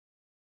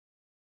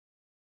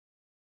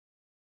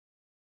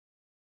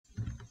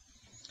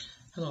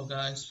Hello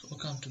guys,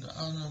 welcome to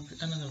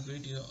another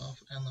video of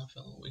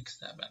NFL Week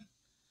 7.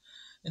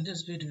 In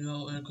this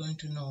video, we're going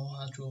to know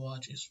how to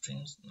watch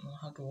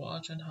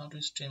and how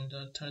to stream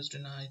the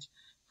Thursday night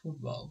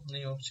football, New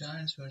York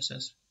Giants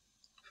versus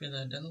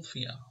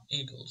Philadelphia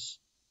Eagles.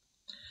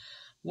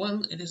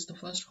 Well, it is the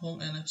first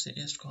home NFC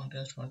East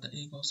contest for the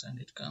Eagles and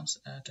it comes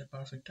at a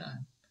perfect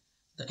time.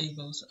 The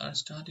Eagles are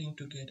starting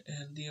to get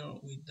healthier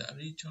with the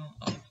return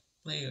of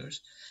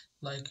players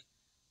like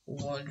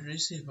wide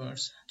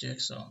receivers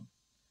Jackson,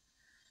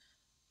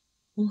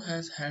 who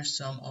has had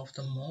some of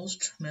the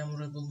most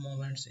memorable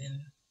moments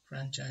in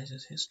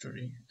franchise's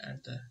history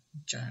at the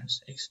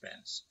Giants'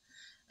 expense,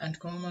 and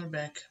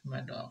cornerback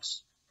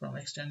Maddox from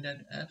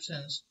extended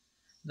absence.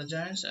 The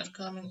Giants are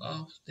coming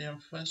off their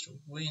first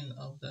win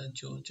of the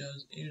Joe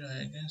Judge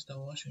era against the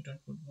Washington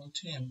football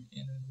team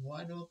in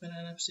wide-open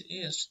NFC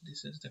East.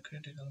 This is the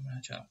critical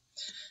matchup.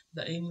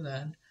 The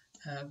England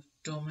have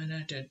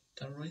dominated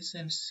the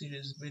recent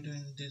series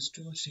between these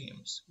two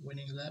teams,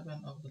 winning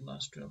 11 of the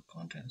last 12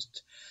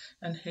 contests,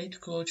 and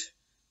head coach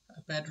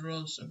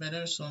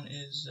Pederson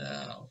is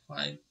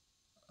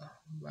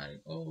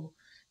 5-0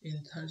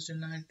 in Thursday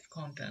night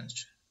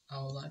contest.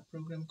 Our live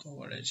program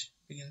coverage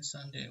begins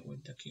Sunday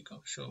with the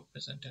kickoff show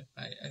presented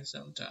by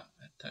Exalta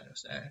at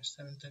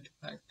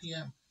 7:35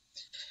 p.m.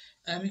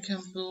 Amy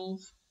Campbell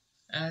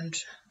and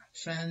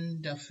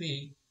Fran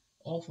Duffy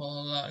offer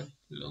live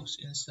looks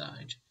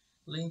inside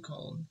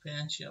Lincoln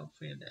Financial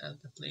Field as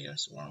the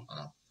players warm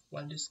up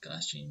while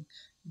discussing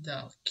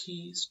the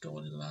key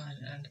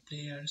storyline and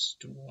players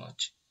to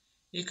watch.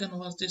 You can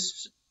watch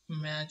this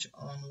match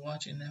on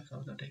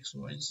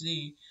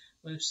WATCHNFL.XYZ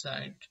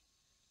website.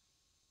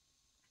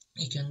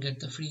 You can get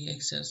the free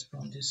access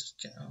from this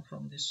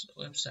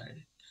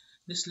website.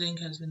 This link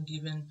has been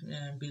given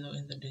below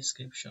in the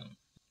description.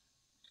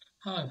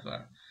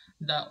 However,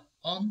 the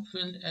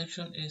on-field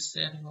action is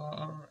set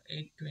for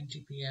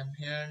 8:20 p.m.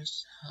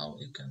 Here's how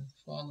you can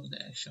follow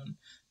the action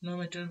no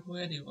matter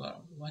where you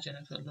are.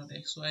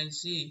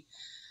 WATCHNFL.XYZ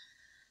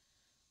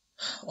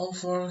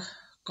offer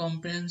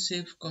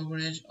comprehensive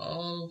coverage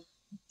of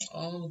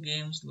all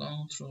games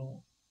long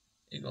through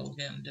Eagles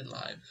Gameday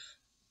live.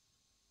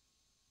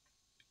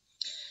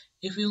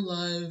 If you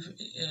live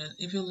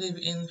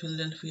in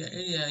Philadelphia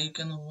area, you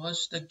can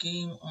watch the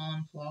game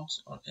on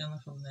Fox or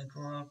NFL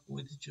Network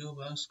with Joe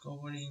Buck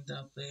covering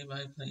the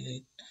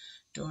play-by-play,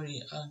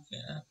 Tori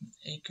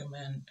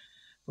Aikman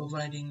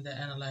providing the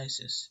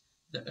analysis,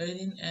 the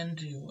Erin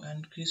Andrew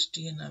and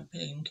Christina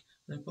Pink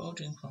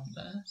reporting from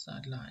the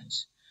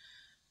sidelines.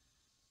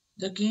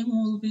 The game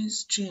will be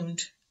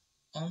streamed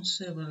on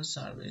several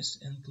services,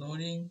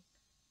 including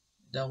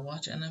the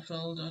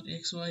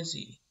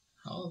WATCHNFL.XYZ.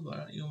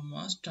 However, you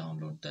must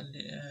download the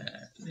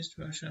latest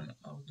version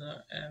of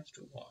the app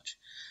to watch.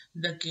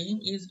 The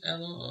game is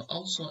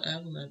also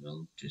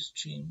available to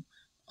stream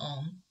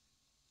on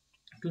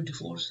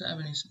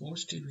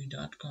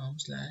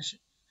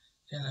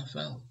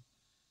 247sportstv.com/NFL,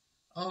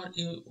 or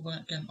you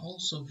can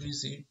also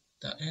visit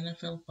the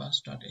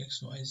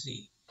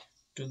NFLpass.xyz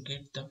to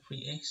get the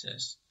free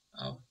access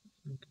of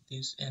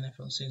this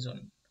NFL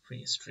season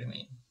free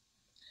streaming.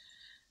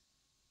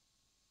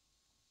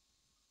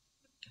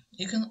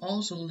 You can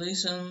also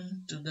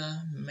listen to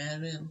the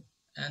Merrill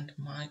and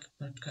Mike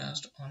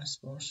podcast on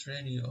Sports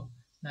Radio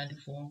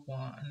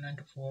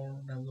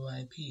 94.94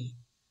 WIP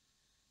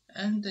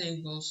and the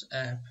Eagles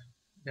app.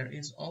 There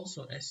is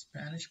also a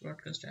Spanish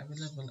podcast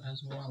available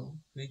as well,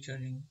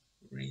 featuring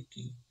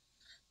Ricky.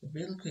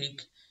 Real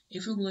quick,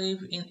 if you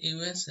live in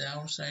USA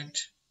outside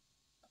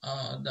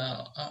of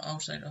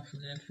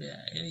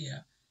Philadelphia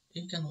area,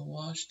 you can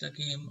watch the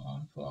game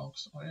on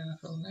Fox or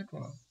NFL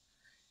Network.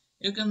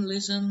 You can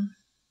listen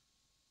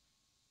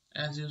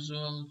as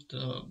usual.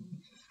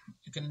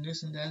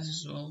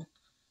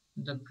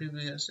 The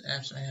previous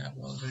apps I have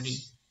already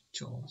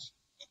chose.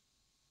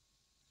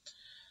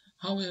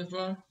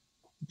 However,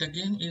 the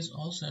game is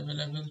also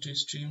available to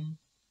stream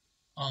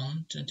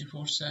on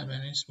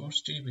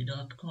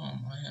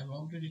 247sportstv.com. I have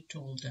already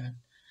told that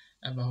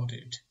about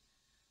it.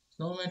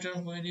 No matter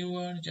where you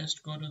are,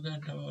 just go to the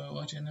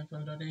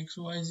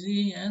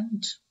WATCHNFL.XYZ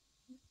and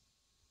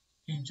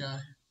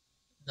enjoy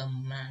the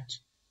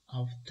match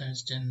of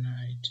Thursday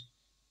night.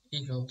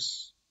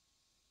 Eagles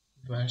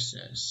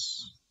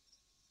versus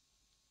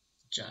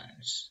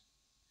Giants.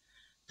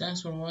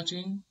 Thanks for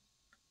watching.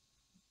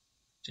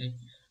 Take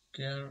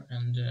care,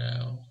 and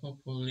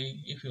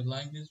hopefully if you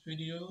like this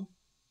video,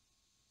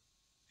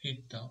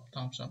 hit the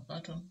thumbs up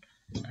button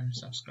and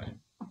subscribe.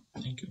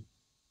 Thank you.